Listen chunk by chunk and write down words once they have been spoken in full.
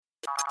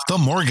The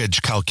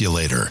Mortgage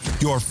Calculator,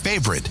 your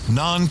favorite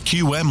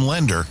non-QM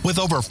lender with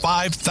over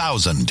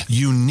 5,000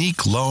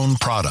 unique loan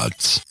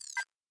products.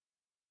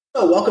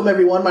 So welcome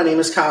everyone. My name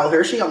is Kyle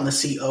Hershey. I'm the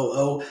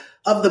COO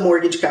of the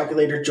Mortgage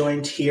Calculator,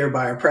 joined here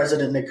by our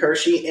president, Nick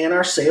Hershey, and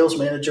our sales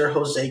manager,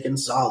 Jose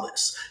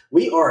Gonzalez.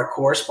 We are a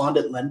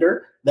correspondent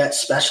lender that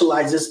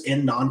specializes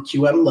in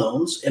non-QM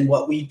loans. And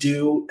what we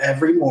do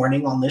every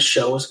morning on this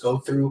show is go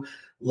through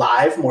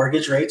live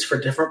mortgage rates for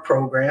different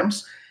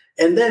programs.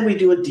 And then we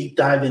do a deep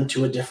dive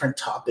into a different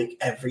topic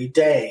every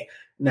day.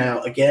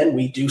 Now, again,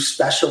 we do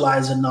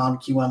specialize in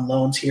non-QM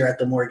loans here at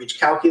the Mortgage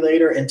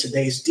Calculator, and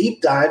today's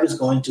deep dive is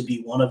going to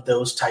be one of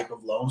those type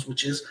of loans,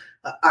 which is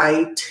an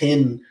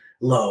ITIN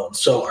loan.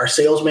 So our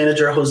sales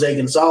manager, Jose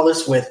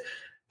Gonzalez, with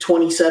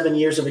 27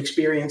 years of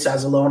experience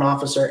as a loan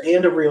officer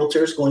and a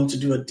realtor, is going to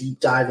do a deep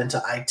dive into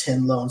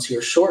ITIN loans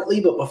here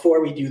shortly. But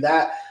before we do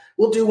that,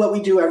 we'll do what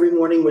we do every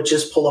morning, which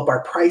is pull up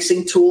our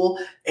pricing tool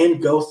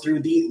and go through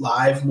the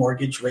live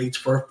mortgage rates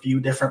for a few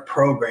different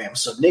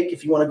programs. So, Nick,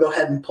 if you want to go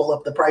ahead and pull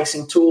up the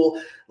pricing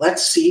tool,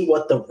 let's see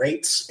what the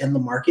rates in the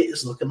market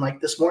is looking like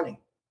this morning.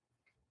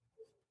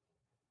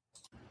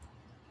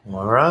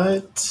 All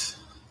right.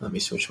 Let me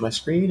switch my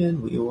screen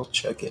and we will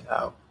check it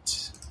out.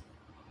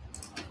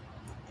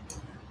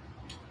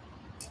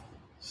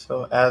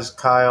 So as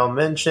Kyle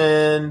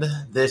mentioned,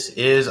 this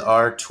is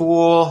our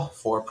tool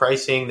for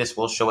pricing. This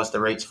will show us the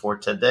rates for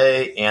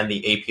today and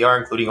the APR,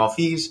 including all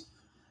fees.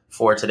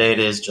 For today, it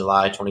is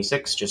July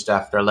 26th, just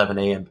after 11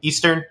 a.m.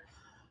 Eastern.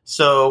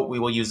 So we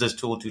will use this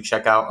tool to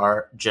check out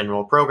our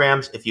general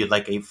programs. If you'd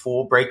like a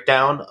full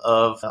breakdown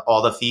of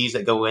all the fees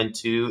that go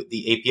into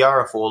the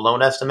APR, a full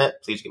loan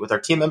estimate, please get with our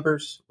team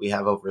members. We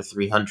have over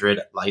 300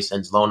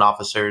 licensed loan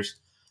officers.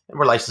 And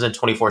we're licensed in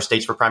 24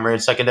 states for primary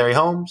and secondary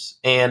homes.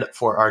 And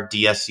for our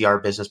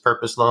DSCR business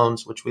purpose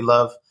loans, which we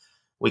love,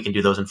 we can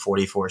do those in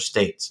 44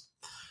 states.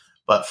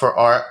 But for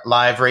our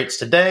live rates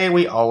today,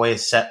 we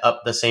always set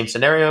up the same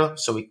scenario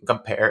so we can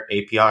compare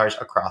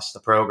APRs across the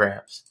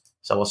programs.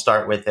 So we'll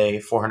start with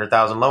a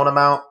 $400,000 loan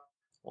amount.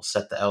 We'll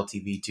set the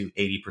LTV to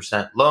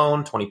 80%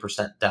 loan,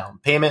 20% down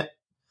payment.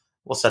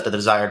 We'll set the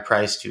desired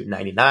price to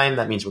 $99.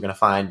 That means we're going to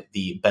find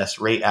the best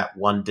rate at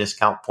one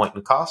discount point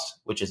in cost,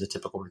 which is a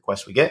typical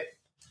request we get.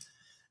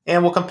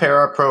 And we'll compare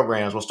our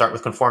programs. We'll start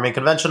with conforming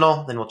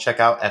conventional, then we'll check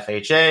out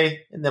FHA,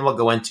 and then we'll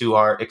go into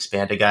our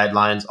expanded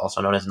guidelines,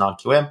 also known as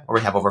non-QM, where we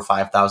have over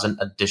 5,000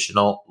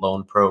 additional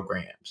loan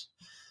programs.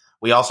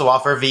 We also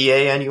offer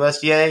VA and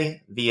USDA.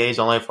 VA is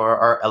only for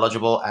our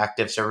eligible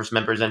active service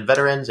members and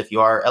veterans. If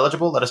you are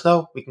eligible, let us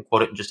know. We can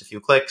quote it in just a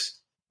few clicks.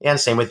 And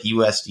same with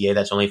USDA.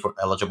 That's only for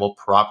eligible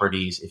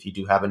properties. If you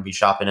do happen to be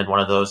shopping in one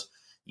of those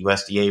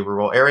USDA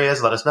rural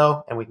areas, let us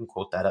know, and we can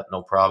quote that up,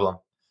 no problem.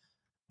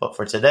 But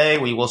for today,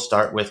 we will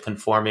start with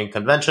conforming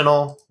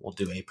conventional. We'll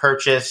do a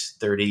purchase,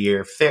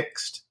 30-year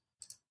fixed,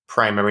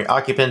 primary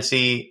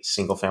occupancy,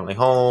 single-family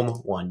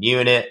home, 1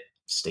 unit,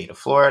 state of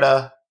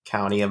Florida,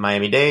 county of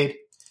Miami-Dade.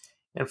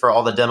 And for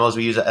all the demos,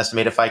 we use an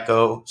estimated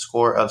FICO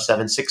score of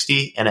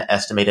 760 and an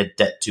estimated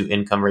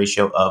debt-to-income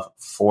ratio of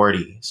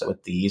 40. So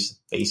with these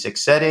basic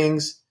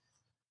settings,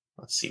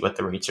 let's see what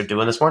the rates are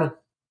doing this morning.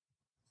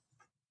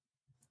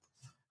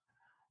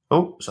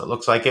 Oh, so it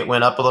looks like it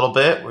went up a little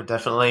bit. We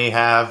definitely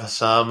have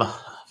some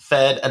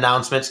Fed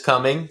announcements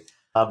coming.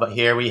 But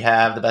here we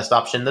have the best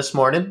option this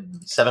morning,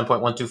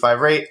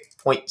 7.125 rate,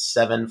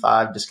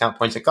 0.75 discount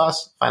points at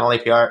cost, final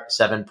APR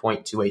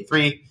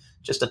 7.283,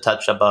 just a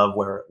touch above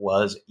where it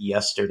was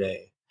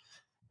yesterday.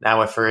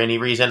 Now, if for any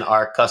reason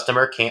our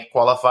customer can't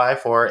qualify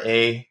for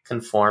a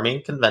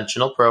conforming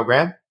conventional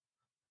program,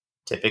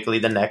 typically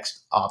the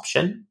next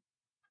option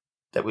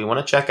that we want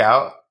to check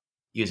out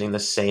using the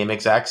same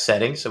exact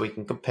setting so we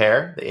can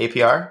compare the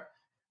APR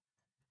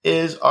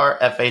is our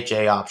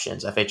FHA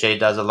options. FHA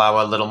does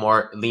allow a little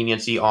more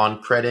leniency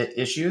on credit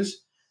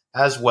issues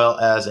as well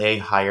as a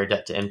higher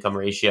debt to income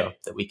ratio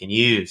that we can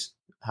use.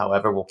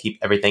 However, we'll keep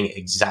everything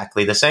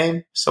exactly the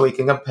same so we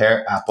can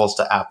compare apples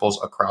to apples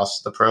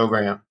across the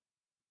program.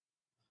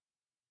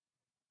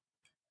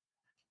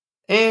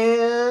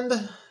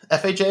 And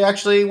FHA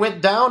actually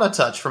went down a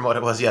touch from what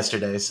it was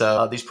yesterday.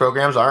 So these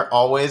programs aren't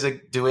always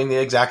doing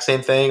the exact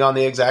same thing on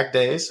the exact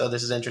day. So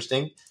this is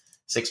interesting.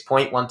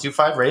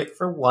 6.125 rate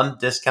for 1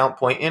 discount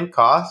point in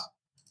cost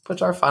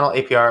puts our final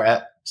APR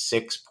at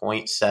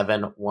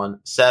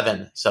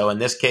 6.717. So in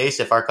this case,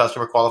 if our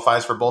customer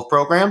qualifies for both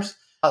programs,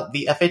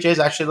 the FHA is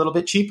actually a little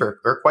bit cheaper,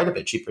 or quite a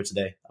bit cheaper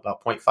today,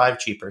 about 0.5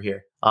 cheaper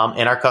here.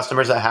 And our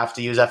customers that have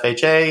to use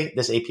FHA,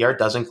 this APR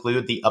does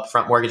include the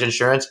upfront mortgage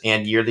insurance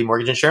and yearly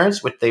mortgage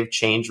insurance, which they've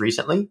changed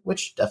recently,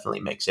 which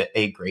definitely makes it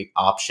a great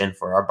option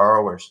for our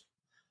borrowers.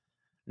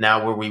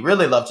 Now, where we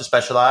really love to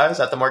specialize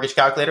at the Mortgage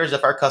Calculator is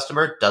if our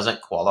customer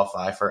doesn't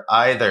qualify for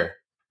either.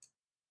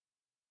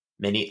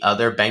 Many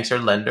other banks or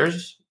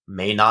lenders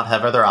may not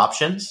have other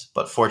options,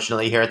 but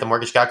fortunately here at the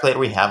Mortgage Calculator,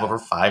 we have over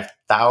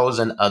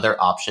 5,000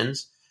 other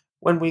options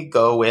when we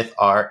go with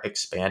our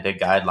expanded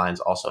guidelines,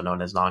 also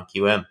known as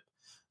non-QM.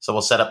 So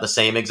we'll set up the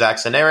same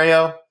exact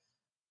scenario.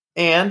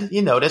 And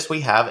you notice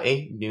we have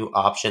a new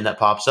option that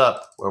pops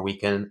up where we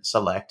can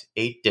select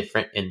a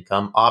different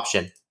income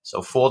option.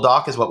 So full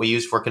doc is what we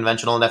use for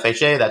conventional and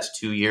FHA. That's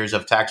 2 years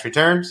of tax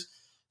returns.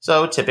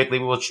 So typically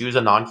we will choose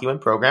a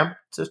non-QM program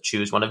to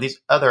choose one of these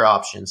other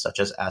options, such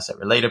as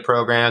asset-related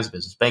programs,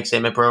 business bank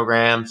statement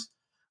programs,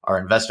 our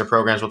investor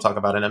programs we'll talk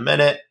about in a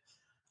minute.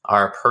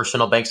 Our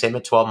personal bank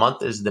statement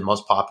 12-month is the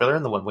most popular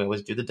and the one we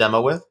always do the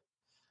demo with.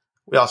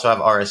 We also have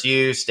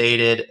RSU,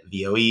 stated,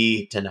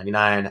 VOE,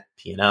 1099,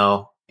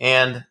 P&L,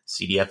 and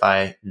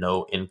CDFI,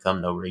 no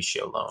income, no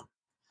ratio loan.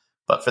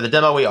 But for the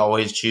demo, we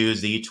always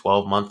choose the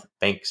 12-month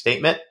bank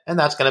statement, and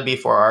that's going to be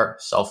for our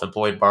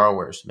self-employed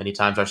borrowers. Many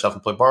times our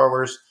self-employed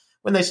borrowers,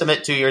 when they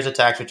submit 2 years of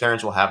tax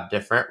returns, will have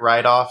different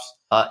write-offs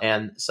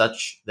and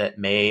such that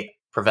may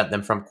prevent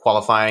them from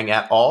qualifying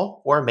at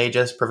all, or may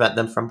just prevent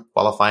them from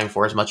qualifying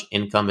for as much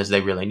income as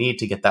they really need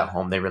to get that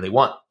home they really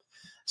want.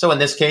 So in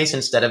this case,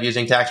 instead of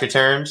using tax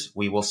returns,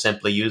 we will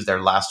simply use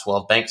their last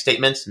 12 bank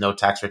statements, no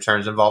tax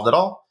returns involved at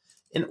all,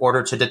 in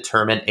order to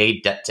determine a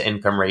debt to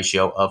income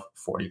ratio of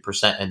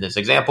 40% in this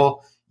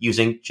example,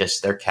 using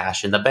just their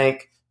cash in the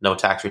bank, no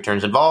tax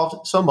returns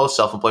involved. So most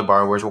self-employed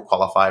borrowers will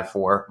qualify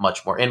for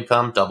much more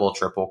income, double,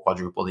 triple,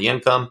 quadruple the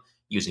income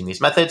using these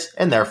methods,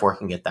 and therefore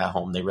can get that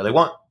home they really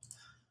want.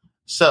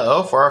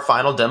 So for our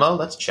final demo,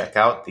 let's check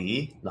out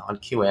the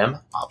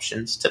non-QM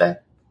options today.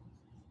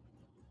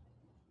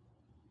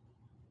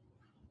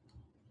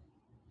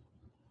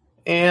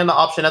 And the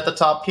option at the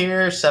top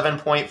here,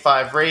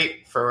 7.5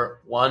 rate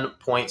for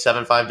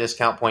 1.75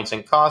 discount points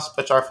and costs,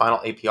 puts our final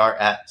APR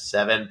at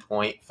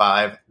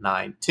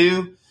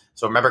 7.592.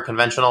 So remember,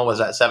 conventional was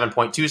at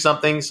 7.2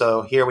 something.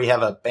 So here we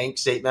have a bank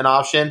statement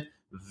option,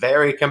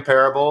 very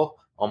comparable,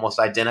 almost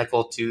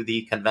identical to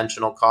the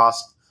conventional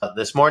cost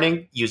this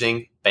morning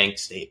using bank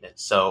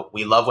statements. So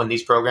we love when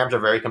these programs are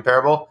very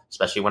comparable,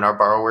 especially when our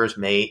borrowers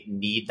may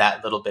need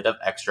that little bit of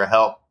extra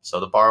help. So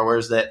the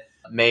borrowers that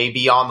may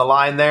be on the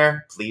line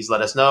there, please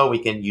let us know. We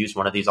can use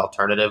one of these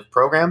alternative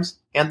programs,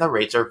 and the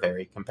rates are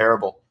very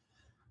comparable.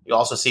 You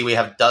also see we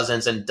have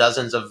dozens and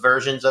dozens of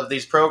versions of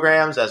these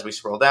programs as we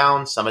scroll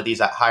down. Some of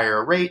these at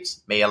higher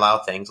rates may allow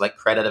things like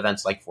credit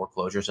events like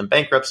foreclosures and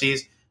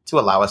bankruptcies to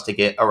allow us to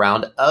get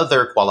around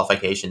other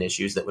qualification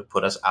issues that would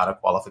put us out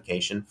of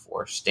qualification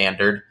for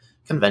standard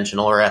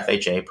conventional or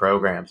FHA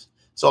programs.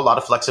 So a lot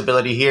of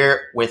flexibility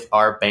here with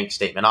our bank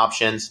statement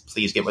options.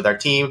 Please get with our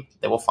team.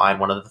 They will find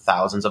one of the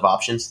thousands of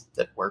options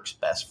that works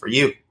best for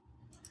you.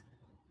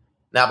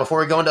 Now, before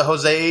we go into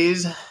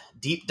Jose's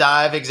deep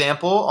dive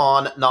example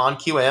on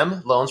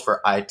non-QM loans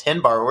for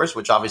ITIN borrowers,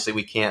 which obviously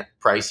we can't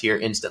price here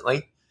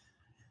instantly,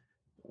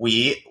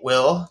 we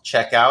will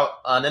check out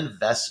an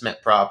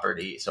investment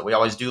property. So we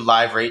always do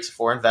live rates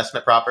for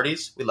investment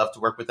properties. We love to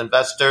work with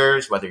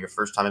investors, whether you're a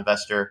first-time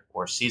investor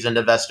or seasoned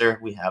investor.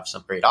 We have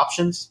some great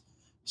options.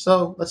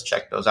 So let's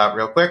check those out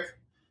real quick.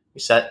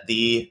 We set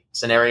the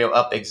scenario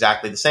up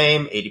exactly the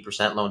same,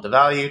 80% loan to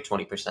value,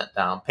 20%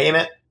 down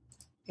payment,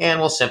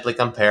 and we'll simply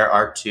compare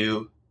our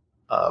two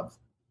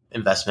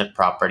investment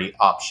property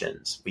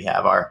options. We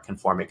have our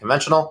conforming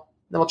conventional,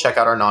 then we'll check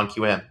out our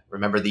non-QM.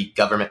 Remember, the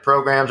government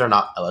programs are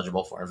not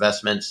eligible for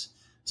investments,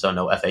 so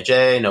no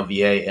FHA, no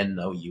VA, and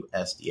no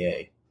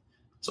USDA.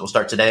 So we'll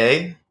start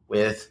today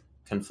with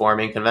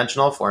conforming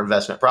conventional for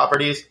investment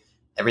properties.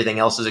 Everything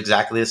else is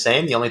exactly the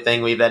same. The only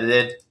thing we've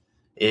edited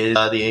is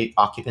the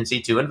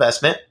occupancy to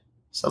investment.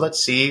 So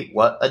let's see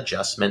what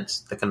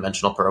adjustments the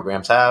conventional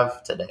programs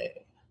have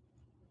today.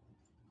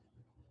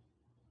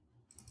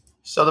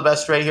 So the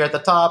best rate here at the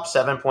top,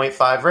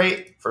 7.5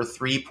 rate for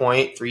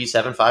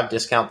 3.375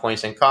 discount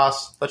points and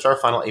costs, puts our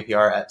final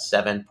APR at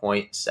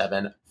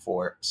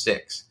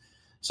 7.746.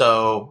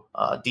 So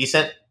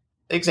decent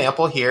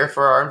example here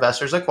for our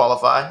investors that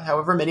qualify.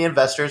 However, many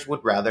investors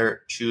would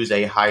rather choose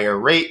a higher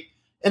rate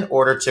in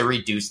order to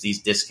reduce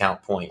these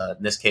discount points.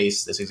 In this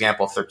case, this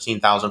example,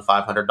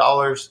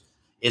 $13,500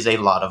 is a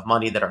lot of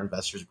money that our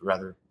investors would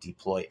rather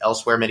deploy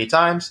elsewhere many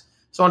times.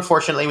 So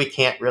unfortunately, we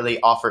can't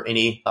really offer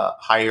any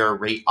higher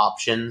rate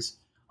options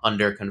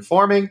under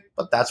conforming,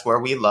 but that's where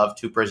we love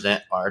to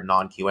present our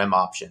non-QM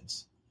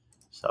options.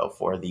 So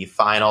for the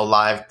final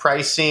live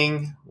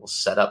pricing, we'll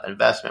set up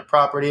investment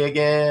property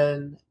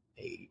again,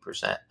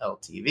 80%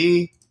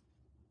 LTV.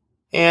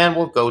 And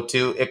we'll go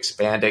to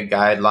expanded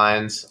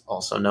guidelines,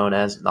 also known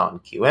as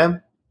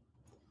non-QM.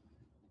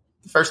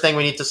 The first thing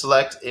we need to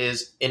select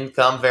is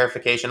income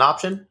verification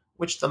option,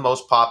 which the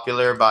most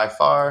popular by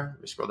far,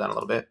 let me scroll down a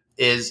little bit,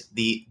 is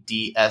the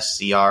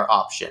DSCR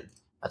option.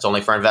 That's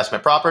only for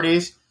investment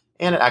properties,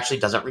 and it actually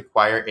doesn't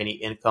require any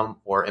income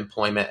or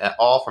employment at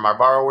all from our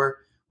borrower.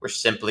 We're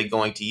simply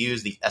going to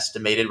use the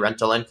estimated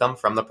rental income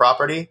from the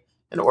property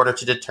in order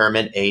to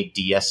determine a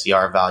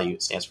DSCR value.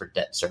 It stands for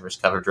debt service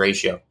coverage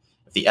ratio.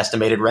 If the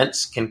estimated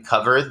rents can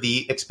cover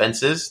the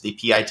expenses, the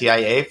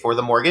PITIA for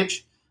the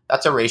mortgage,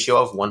 that's a ratio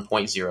of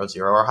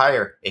 1.00 or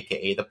higher,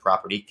 aka the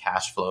property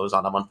cash flows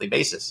on a monthly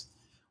basis.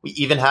 We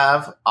even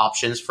have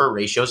options for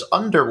ratios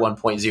under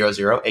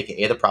 1.00,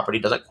 aka the property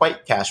doesn't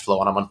quite cash flow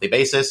on a monthly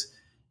basis,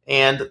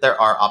 and there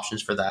are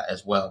options for that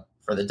as well.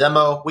 For the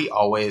demo, we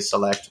always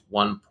select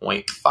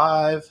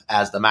 1.5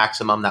 as the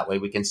maximum. That way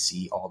we can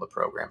see all the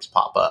programs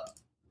pop up.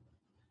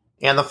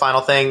 And the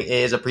final thing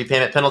is a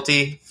prepayment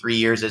penalty. 3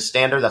 years is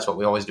standard. That's what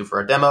we always do for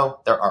a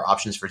demo. There are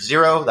options for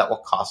 0 that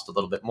will cost a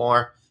little bit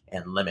more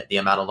and limit the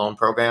amount of loan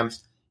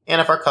programs. And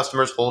if our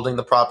customer is holding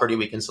the property,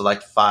 we can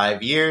select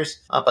 5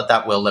 years, but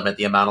that will limit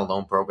the amount of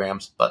loan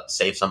programs, but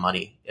save some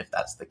money if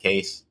that's the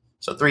case.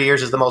 So 3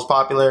 years is the most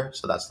popular,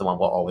 so that's the one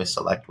we'll always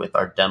select with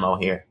our demo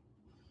here.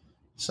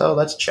 So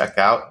let's check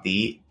out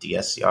the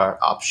DSCR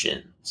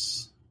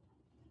options.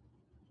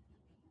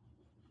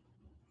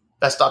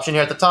 Best option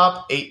here at the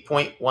top,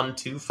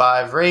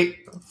 8.125 rate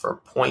for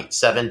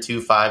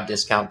 0.725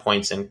 discount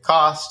points in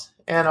cost,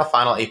 and a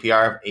final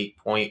APR of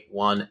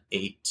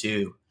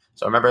 8.182.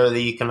 So remember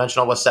the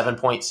conventional was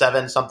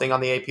 7.7 something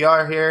on the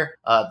APR here.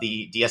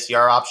 The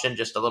DSCR option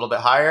just a little bit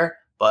higher,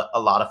 but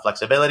a lot of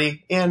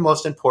flexibility. And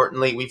most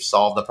importantly, we've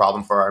solved the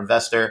problem for our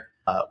investor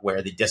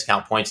where the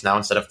discount points now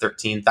instead of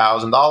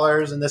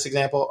 $13,000 in this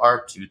example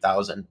are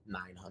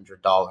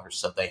 $2,900.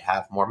 So they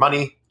have more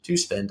money to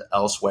spend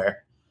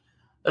elsewhere.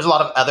 There's a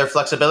lot of other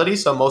flexibility.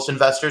 So most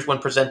investors, when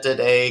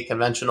presented a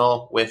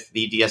conventional with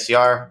the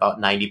DSCR,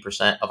 about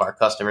 90% of our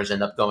customers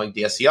end up going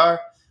DSCR.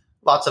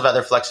 Lots of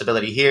other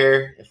flexibility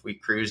here. If we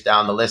cruise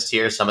down the list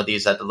here, some of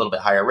these at a little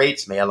bit higher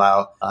rates may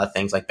allow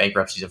things like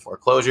bankruptcies and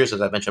foreclosures,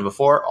 as I mentioned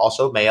before.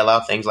 Also may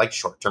allow things like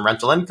short-term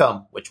rental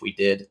income, which we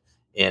did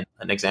in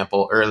an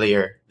example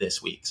earlier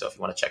this week. So if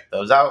you want to check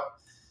those out,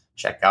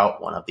 check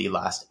out one of the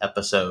last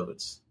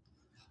episodes.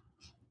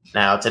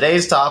 Now,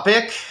 today's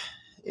topic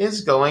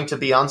is going to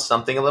be on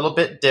something a little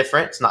bit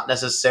different. It's not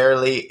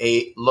necessarily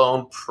a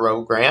loan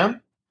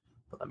program.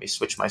 But let me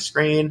switch my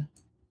screen.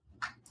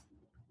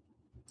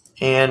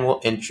 And we'll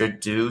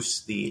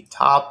introduce the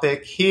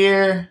topic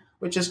here,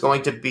 which is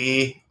going to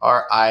be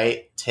our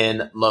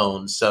ITIN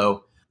loans.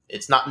 So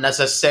it's not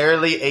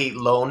necessarily a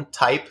loan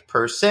type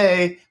per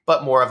se,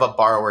 but more of a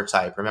borrower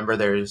type. Remember,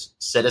 there's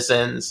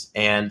citizens,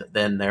 and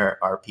then there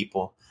are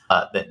people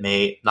that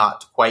may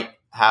not quite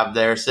have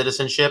their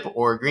citizenship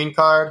or green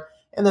card.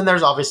 And then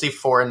there's obviously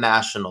foreign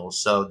nationals.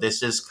 So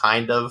this is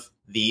kind of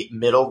the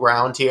middle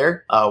ground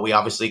here. We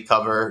obviously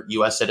cover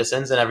U.S.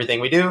 citizens and everything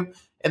we do.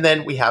 And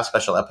then we have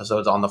special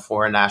episodes on the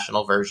foreign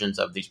national versions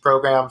of these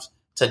programs.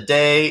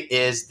 Today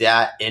is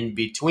that in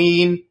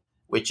between,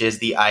 which is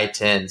the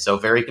ITIN. So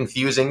very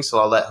confusing. So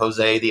I'll let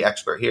Jose, the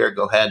expert here,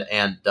 go ahead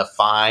and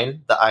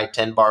define the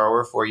ITIN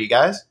borrower for you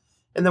guys.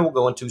 And then we'll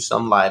go into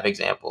some live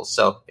examples.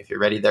 So if you're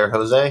ready there,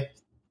 Jose,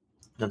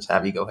 let's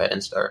have you go ahead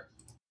and start.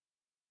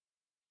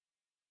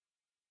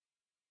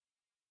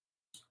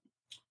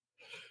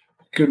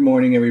 Good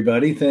morning,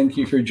 everybody. Thank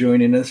you for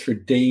joining us for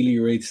Daily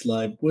Rates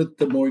Live with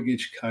the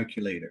Mortgage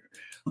Calculator.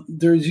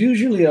 There's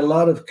usually a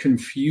lot of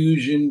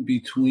confusion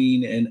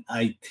between an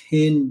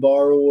ITIN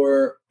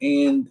borrower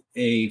and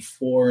a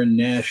foreign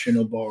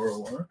national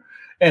borrower,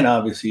 and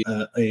obviously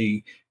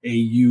a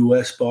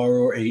U.S.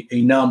 borrower,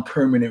 a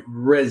non-permanent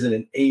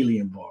resident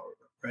alien borrower,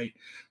 right?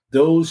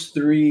 Those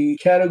three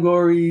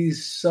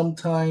categories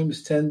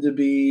sometimes tend to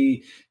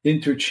be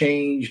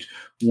interchanged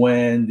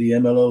when the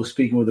MLO is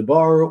speaking with the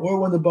borrower or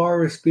when the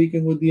borrower is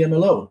speaking with the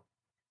MLO,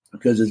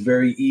 because it's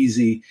very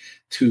easy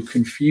to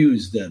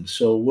confuse them.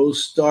 So we'll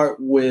start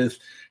with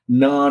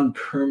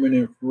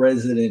non-permanent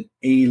resident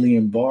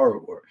alien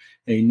borrower.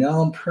 A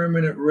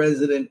non-permanent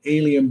resident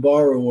alien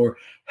borrower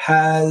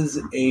has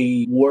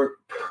a work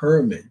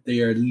permit.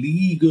 They are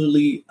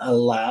legally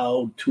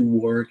allowed to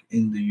work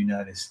in the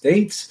United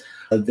States.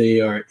 They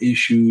are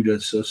issued a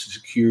Social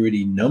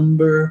Security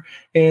number,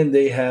 and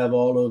they have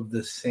all of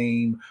the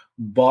same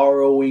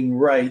borrowing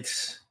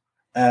rights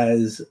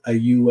as a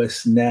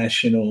U.S.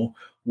 national,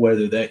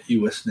 whether that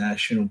U.S.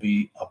 national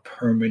be a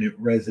permanent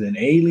resident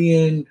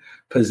alien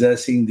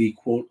possessing the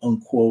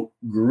quote-unquote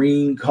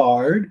green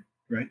card,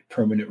 right?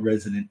 Permanent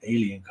resident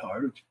alien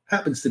card, which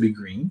happens to be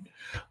green,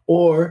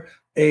 or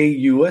a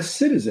U.S.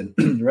 citizen,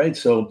 right?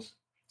 So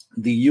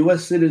the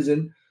U.S.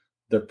 citizen,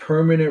 the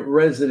permanent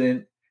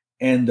resident,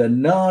 and the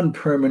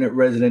non-permanent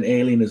resident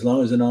alien, as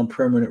long as the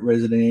non-permanent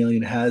resident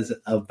alien has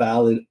a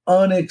valid,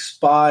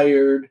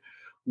 unexpired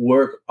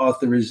work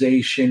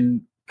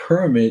authorization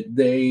permit,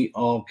 they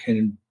all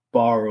can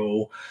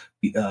borrow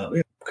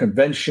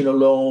conventional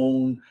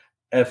loan,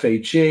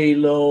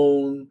 FHA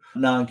loan,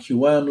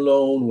 non-QM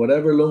loan,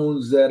 whatever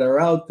loans that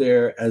are out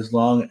there, as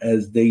long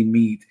as they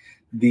meet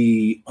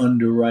the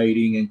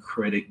underwriting and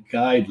credit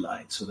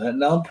guidelines. So that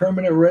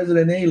non-permanent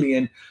resident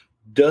alien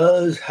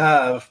does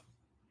have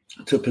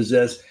to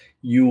possess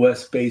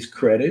U.S.-based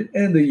credit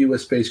and the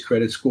U.S.-based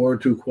credit score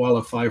to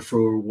qualify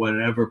for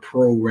whatever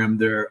program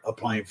they're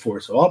applying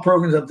for. So all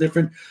programs have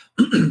different,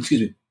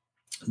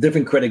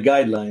 different credit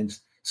guidelines.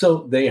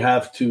 So they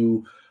have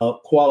to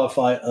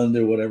qualify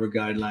under whatever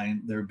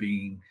guideline they're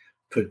being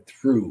put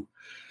through.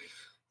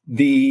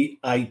 The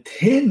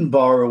ITIN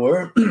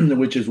borrower,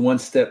 which is one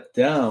step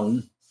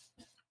down,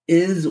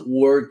 is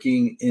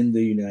working in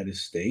the United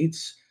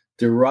States,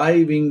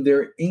 deriving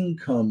their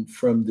income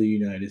from the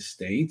United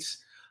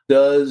States,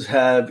 does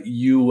have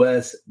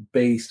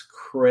U.S.-based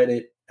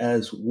credit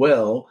as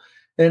well,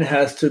 and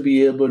has to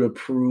be able to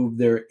prove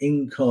their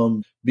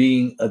income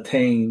being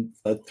attained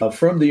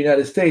from the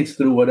United States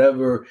through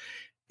whatever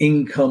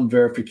income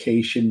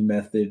verification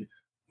method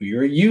we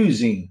are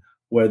using,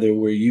 whether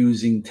we're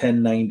using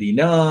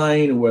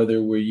 1099,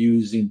 whether we're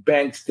using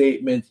bank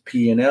statements,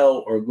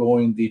 P&L, or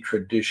going the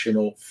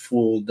traditional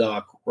full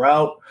doc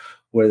route,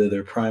 whether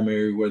they're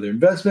primary, whether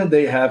investment,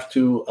 they have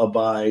to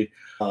abide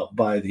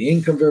by the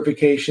income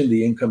verification.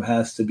 The income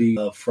has to be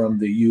from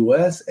the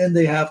U.S., and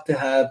they have to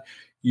have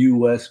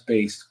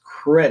U.S.-based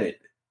credit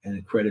and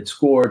a credit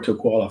score to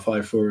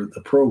qualify for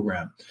the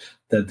program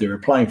that they're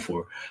applying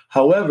for.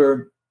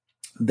 However,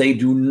 they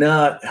do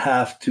not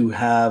have to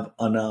have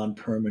a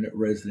non-permanent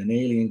resident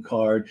alien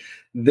card.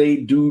 They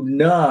do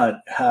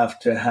not have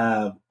to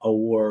have a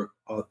work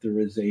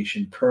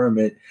authorization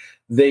permit.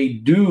 They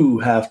do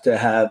have to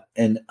have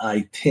an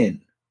ITIN,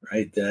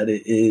 right? That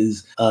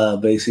is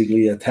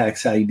basically a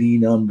tax ID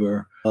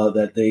number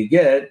that they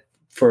get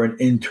for an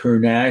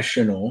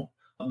international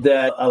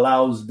that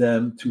allows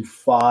them to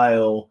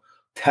file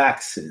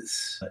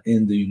taxes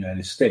in the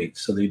United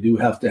States. So they do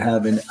have to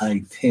have an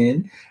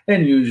ITIN,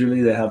 and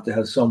usually they have to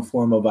have some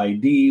form of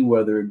ID,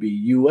 whether it be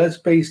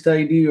US-based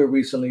ID, or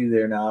recently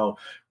they're now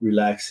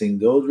relaxing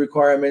those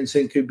requirements,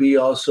 and could be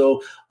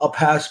also a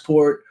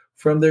passport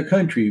from their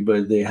country,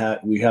 but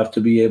we have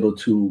to be able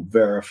to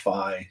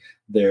verify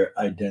their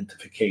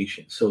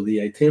identification. So the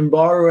ITIN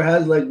borrower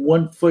has like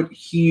 1 foot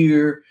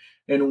here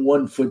and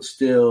 1 foot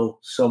still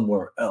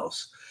somewhere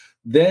else.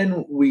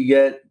 Then we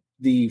get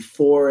the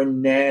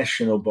foreign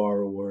national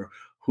borrower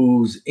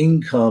whose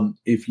income,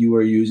 if you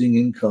are using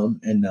income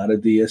and not a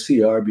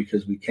DSCR,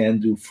 because we can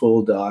do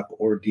full doc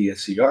or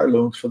DSCR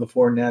loans for the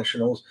foreign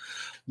nationals,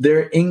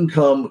 their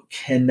income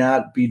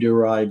cannot be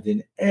derived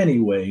in any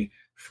way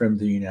from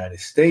the United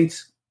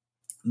States.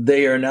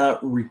 They are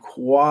not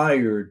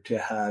required to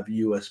have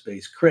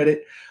US-based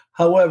credit.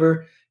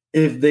 However,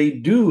 if they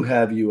do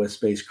have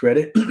US-based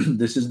credit,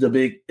 this is the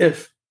big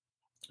if,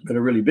 but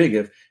a really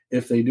big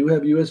if they do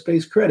have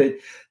US-based credit,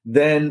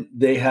 then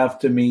they have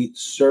to meet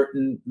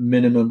certain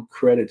minimum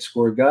credit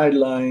score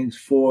guidelines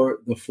for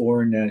the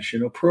foreign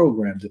national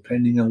program.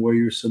 Depending on where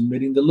you're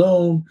submitting the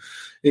loan,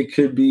 it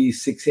could be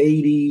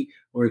 680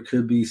 or it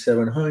could be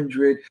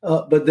 700,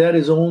 but that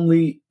is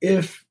only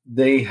if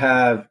they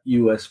have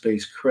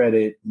US-based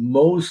credit.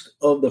 Most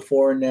of the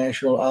foreign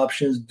national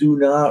options do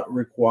not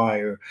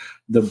require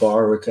the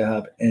borrower to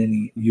have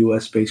any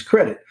US-based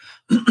credit.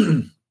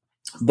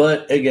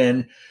 But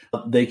again,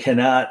 they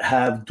cannot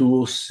have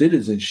dual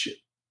citizenship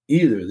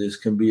either. This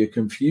can be a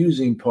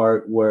confusing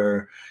part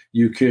where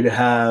you could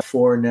have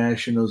foreign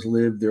nationals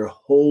live their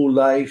whole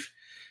life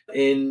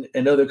in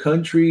another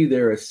country.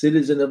 They're a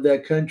citizen of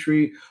that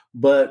country,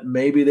 but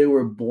maybe they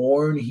were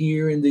born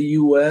here in the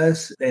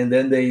U.S. and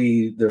then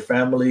their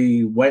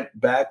family went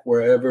back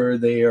wherever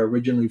they are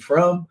originally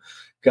from,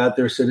 got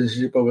their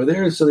citizenship over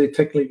there. So they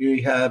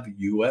technically have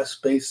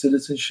U.S.-based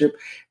citizenship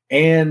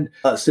and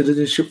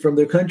citizenship from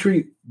their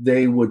country.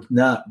 They would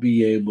not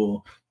be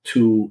able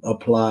to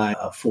apply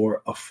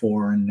for a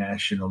foreign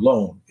national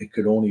loan. It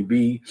could only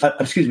be,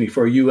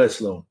 for a U.S.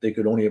 loan. They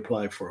could only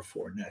apply for a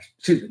foreign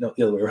national,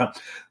 the other way around.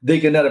 They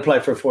could not apply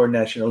for a foreign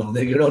national loan.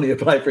 They could only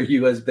apply for a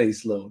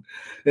U.S.-based loan.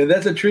 And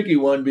that's a tricky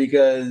one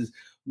because,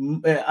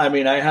 I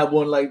have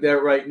one like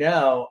that right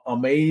now.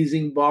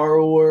 Amazing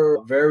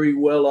borrower, very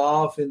well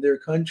off in their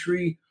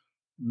country,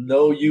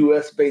 no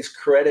U.S.-based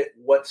credit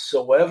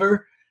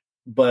whatsoever,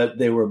 but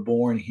they were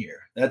born here.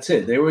 That's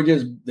it.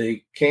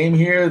 They came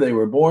here, they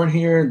were born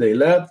here, and they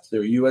left.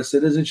 They're U.S.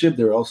 citizenship.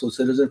 They're also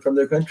citizen from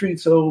their country.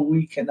 So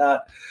we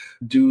cannot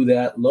do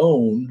that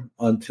loan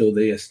until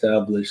they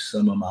establish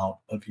some amount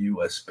of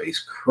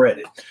U.S.-based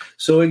credit.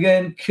 So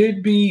again,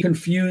 could be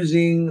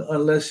confusing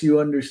unless you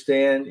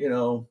understand,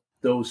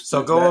 those.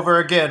 So go over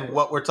again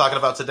what we're talking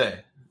about today.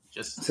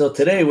 So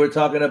today we're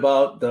talking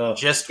about the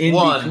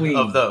one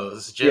of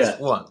those,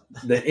 one.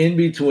 The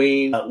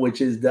in-between, which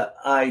is the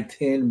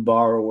ITIN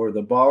borrower,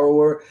 the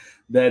borrower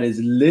that is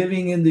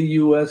living in the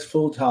U.S.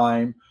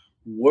 full-time,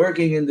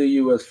 working in the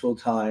U.S.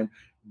 full-time,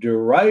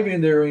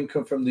 deriving their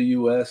income from the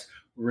U.S.,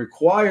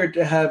 required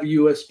to have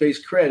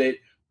U.S.-based credit,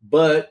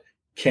 but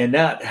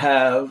cannot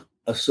have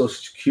a Social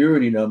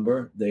Security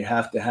number. They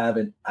have to have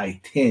an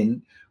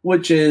ITIN,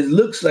 which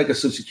looks like a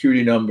Social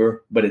Security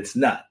number, but it's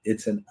not.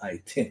 It's an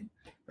ITIN.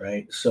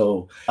 Right.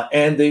 So,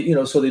 and they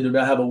do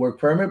not have a work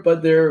permit,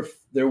 but they're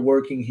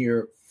working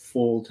here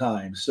full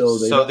time. So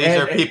these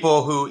are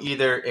people who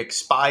either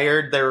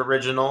expired their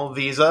original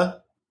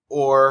visa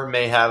or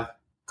may have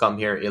come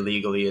here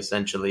illegally,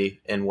 essentially,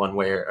 in one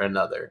way or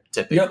another,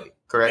 typically. Yep.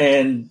 Correct?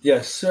 And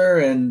yes, sir.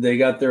 And they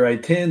got their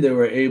ITIN. They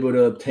were able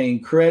to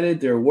obtain credit.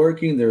 They're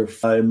working.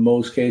 In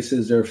most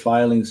cases, they're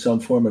filing some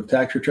form of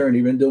tax return,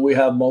 even though we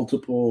have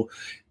multiple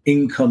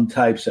income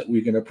types that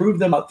we can approve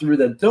them out through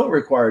that don't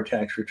require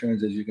tax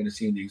returns, as you're going to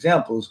see in the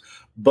examples,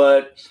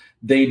 but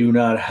they do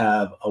not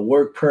have a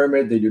work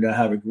permit. They do not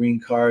have a green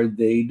card.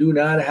 They do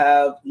not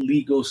have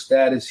legal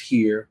status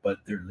here, but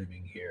they're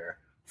living here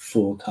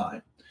full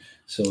time.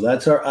 So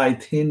that's our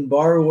ITIN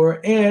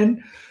borrower.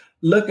 And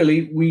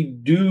luckily, we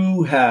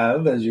do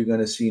have, as you're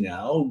going to see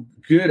now,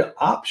 good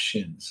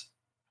options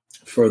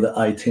for the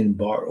ITIN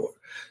borrower.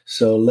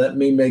 So let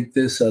me make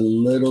this a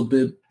little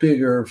bit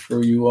bigger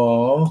for you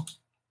all,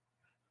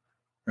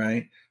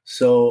 right?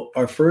 So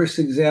our first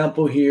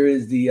example here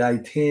is the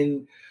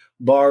ITIN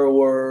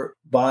borrower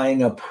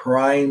buying a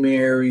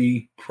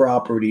primary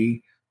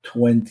property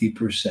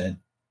 20%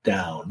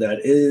 down. That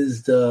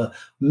is the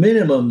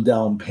minimum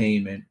down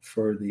payment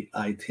for the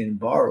ITIN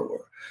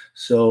borrower.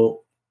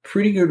 So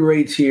pretty good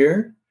rates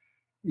here.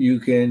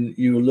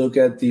 You look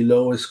at the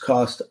lowest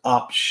cost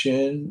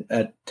option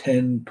at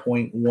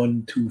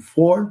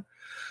 10.124,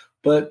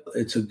 but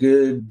it's a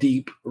good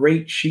deep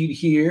rate sheet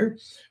here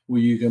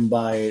where you can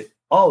buy it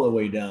all the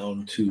way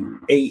down to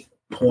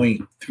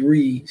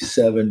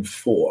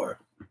 8.374.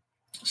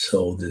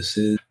 So this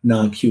is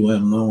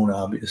non-QM loan,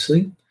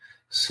 obviously.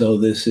 So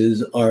this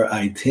is our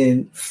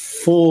ITIN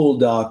full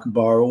doc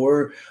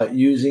borrower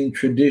using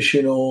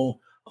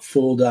traditional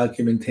full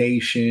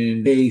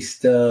documentation, pay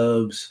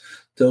stubs,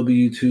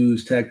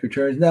 W-2s, tax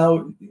returns.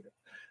 Now,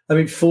 I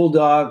mean, full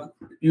doc,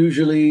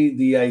 usually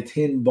the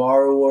ITIN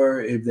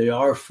borrower, if they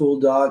are full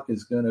doc,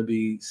 is going to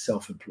be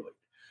self-employed,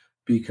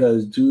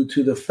 because due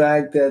to the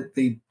fact that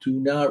they do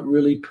not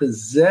really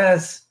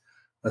possess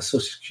a Social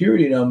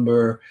Security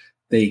number,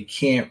 they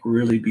can't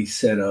really be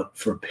set up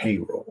for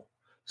payroll.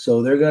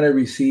 So they're going to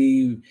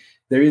receive,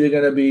 they're either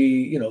going to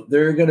be,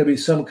 they're going to be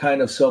some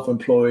kind of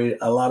self-employed.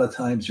 A lot of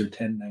times they're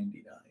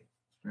 1099,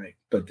 right?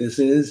 But this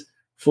is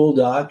full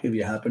doc if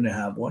you happen to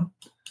have one.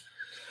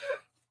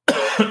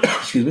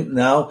 Excuse me.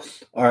 Now,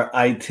 our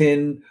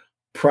ITIN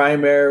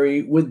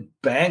primary with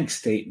bank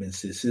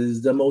statements. This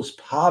is the most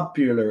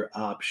popular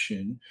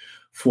option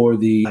for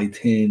the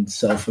ITIN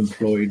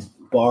self-employed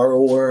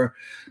borrower.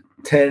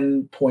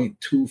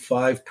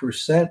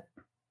 10.25%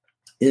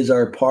 is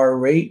our par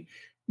rate.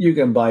 You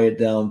can buy it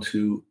down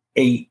to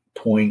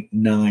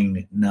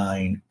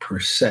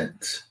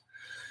 8.99%.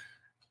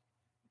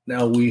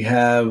 Now we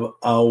have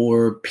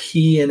our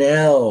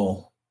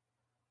P&L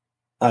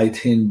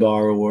ITIN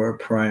borrower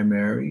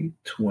primary,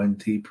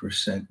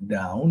 20%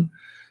 down.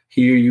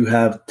 Here you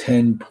have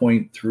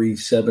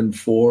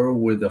 10.374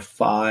 with a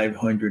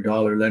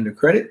 $500 lender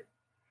credit,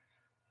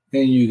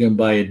 and you can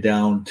buy it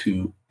down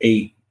to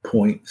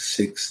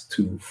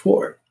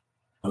 8.624.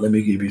 Let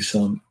me give you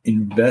some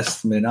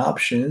investment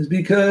options,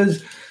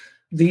 because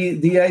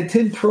the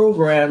ITIN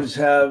programs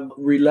have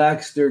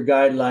relaxed their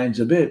guidelines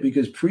a bit,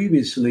 because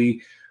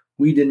previously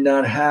we did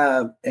not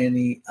have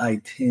any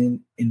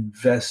ITIN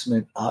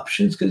investment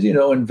options, because,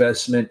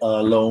 investment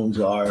loans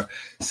are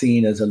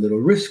seen as a little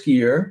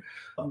riskier.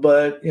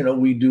 But,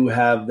 we do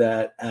have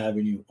that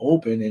avenue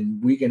open, and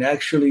we can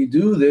actually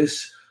do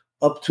this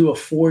up to a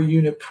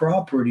 4-unit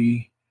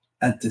property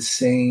at the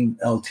same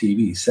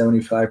LTV.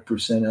 75%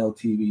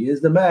 LTV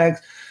is the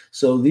max.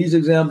 So these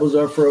examples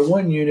are for a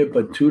 1-unit,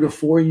 but 2 to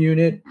 4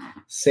 unit,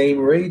 same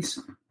rates,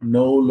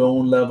 no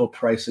loan level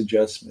price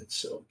adjustments.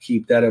 So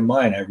keep that in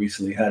mind. I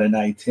recently had an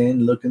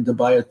ITIN looking to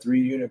buy a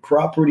 3-unit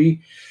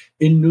property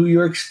in New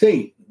York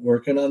State,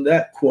 working on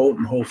that quote,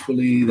 and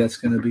hopefully that's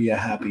going to be a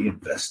happy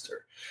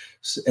investor.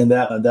 And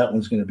that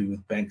one's going to be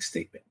with bank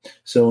statement.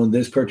 So in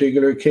this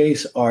particular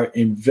case, our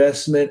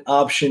investment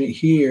option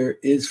here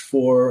is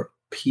for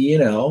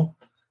P&L.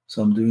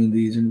 So I'm doing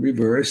these in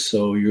reverse.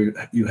 So you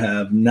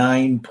have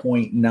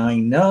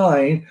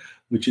 9.99,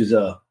 which is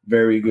a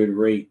very good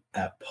rate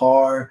at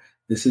par.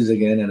 This is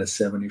again at a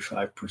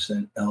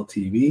 75%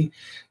 LTV.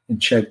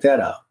 And check that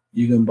out.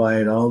 You can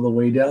buy it all the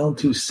way down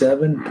to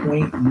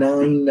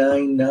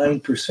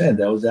 7.999%.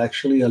 That was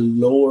actually a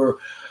lower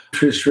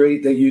interest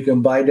rate that you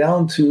can buy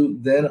down to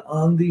than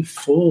on the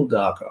full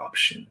doc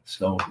option.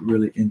 So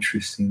really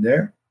interesting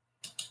there.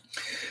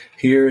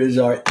 Here is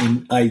our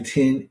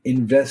ITIN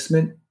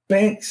investment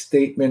bank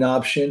statement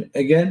option.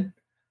 Again,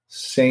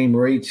 same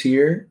rates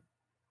here,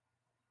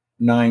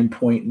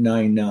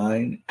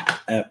 9.99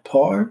 at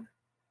par,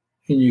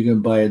 and you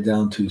can buy it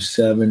down to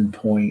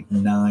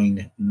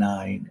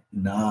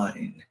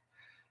 7.999.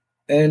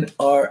 And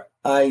our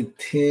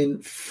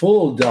ITIN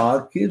full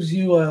doc gives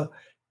you a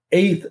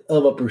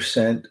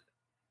 0.1%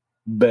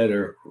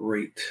 better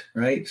rate,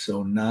 right?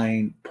 So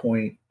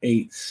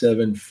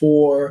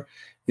 9.874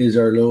 is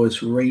our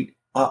lowest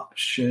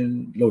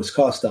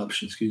cost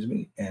option,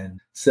 and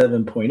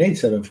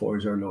 7.874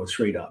 is our lowest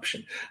rate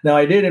option. Now,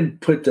 I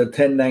didn't put the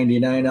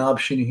 1099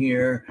 option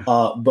here,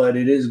 but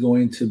it is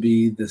going to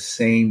be the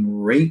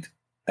same rate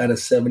at a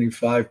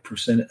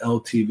 75%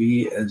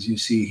 LTV as you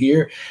see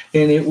here,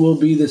 and it will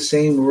be the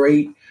same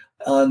rate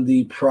on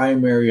the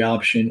primary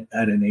option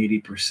at an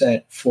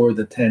 80% for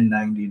the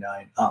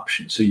 1099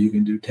 option. So you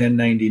can do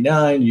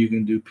 1099, you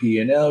can do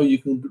P&L, you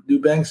can do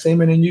bank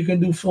statement, and you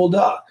can do full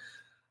doc.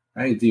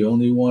 Right, the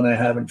only one I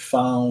haven't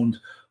found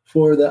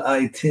for the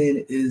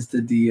ITIN is the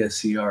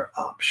DSCR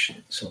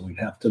option. So we'd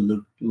have to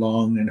look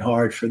long and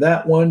hard for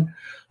that one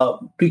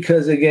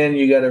because, again,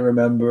 you got to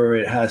remember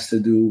it has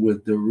to do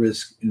with the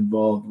risk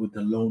involved with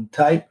the loan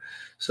type.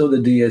 So the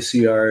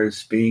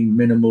DSCRs being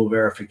minimal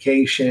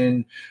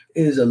verification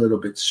is a little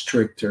bit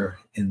stricter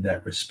in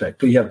that respect.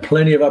 But you have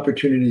plenty of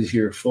opportunities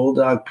here, full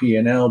doc,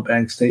 P&L,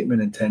 bank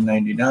statement, and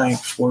 1099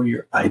 for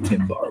your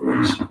ITIN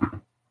borrowers.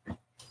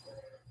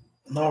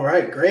 All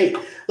right, great.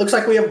 Looks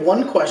like we have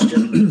one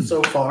question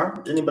so far.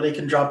 Anybody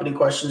can drop any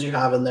questions you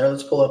have in there.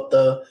 Let's pull up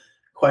the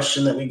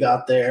question that we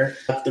got there.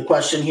 The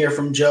question here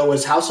from Joe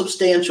is, how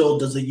substantial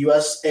does the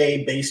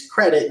USA-based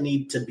credit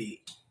need to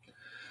be?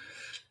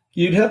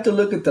 You'd have to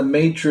look at the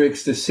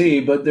matrix to see,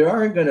 but there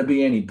aren't going to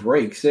be any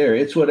breaks there.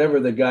 It's whatever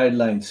the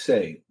guidelines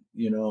say.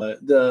 You know,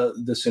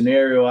 the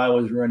scenario I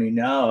was running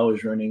now, I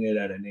was running it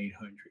at an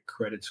 800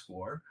 credit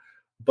score.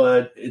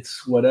 But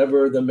it's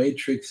whatever the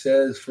matrix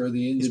says for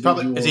the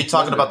individual. Is he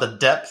talking about the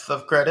depth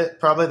of credit?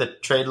 Probably the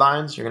trade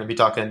lines. You're going to be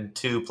talking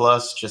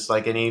 2+, just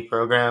like any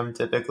program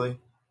typically.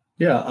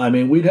 Yeah, I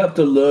mean, we'd have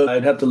to look.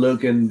 I'd have to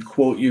look and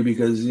quote you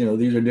because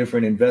these are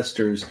different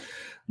investors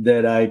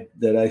that I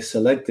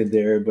selected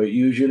there. But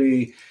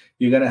usually,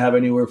 you're going to have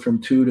anywhere from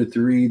 2 to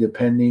 3,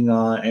 depending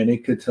on, and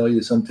it could tell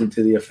you something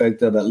to the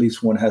effect of at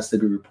least one has to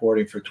be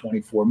reporting for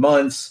 24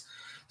 months.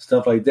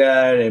 Stuff like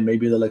that, and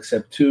maybe they'll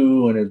accept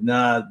 2, and if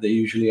not, they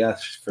usually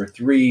ask for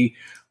 3,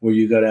 where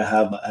you got to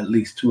have at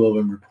least 2 of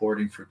them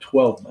reporting for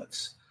 12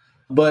 months.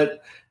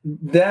 But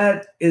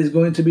that is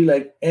going to be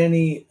like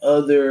any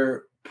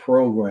other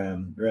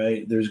program,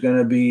 right? There's going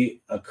to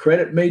be a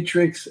credit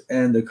matrix,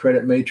 and the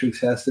credit matrix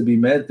has to be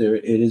met there.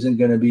 It isn't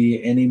going to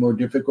be any more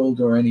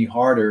difficult or any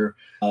harder.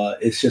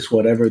 It's just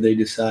whatever they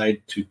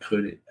decide to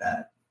put it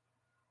at.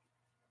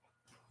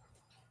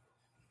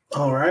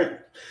 All right.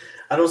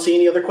 I don't see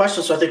any other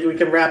questions, so I think we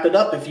can wrap it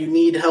up. If you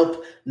need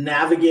help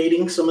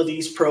navigating some of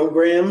these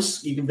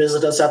programs, you can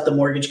visit us at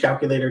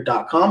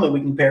themortgagecalculator.com, and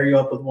we can pair you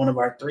up with one of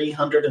our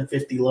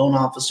 350 loan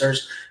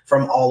officers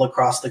from all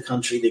across the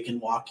country that can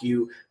walk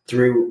you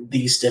through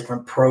these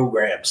different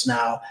programs.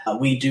 Now,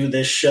 we do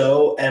this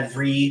show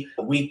every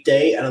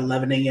weekday at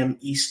 11 a.m.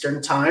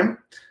 Eastern time,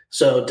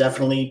 so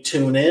definitely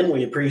tune in.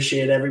 We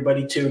appreciate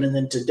everybody tuning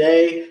in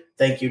today.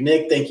 Thank you,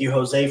 Nick. Thank you,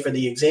 Jose, for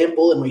the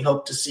example. And we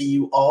hope to see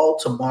you all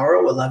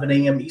tomorrow, 11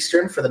 a.m.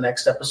 Eastern, for the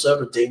next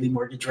episode of Daily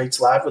Mortgage Rates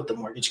Live with the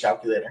Mortgage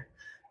Calculator.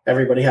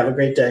 Everybody have a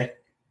great day.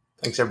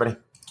 Thanks, everybody.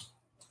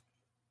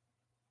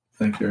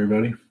 Thank you,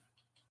 everybody.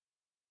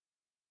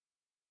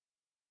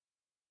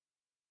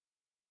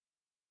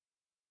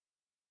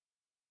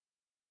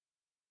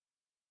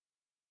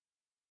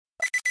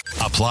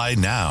 Apply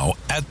now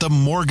at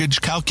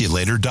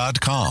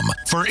themortgagecalculator.com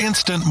for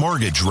instant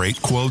mortgage rate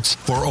quotes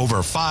for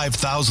over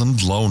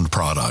 5,000 loan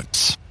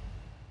products.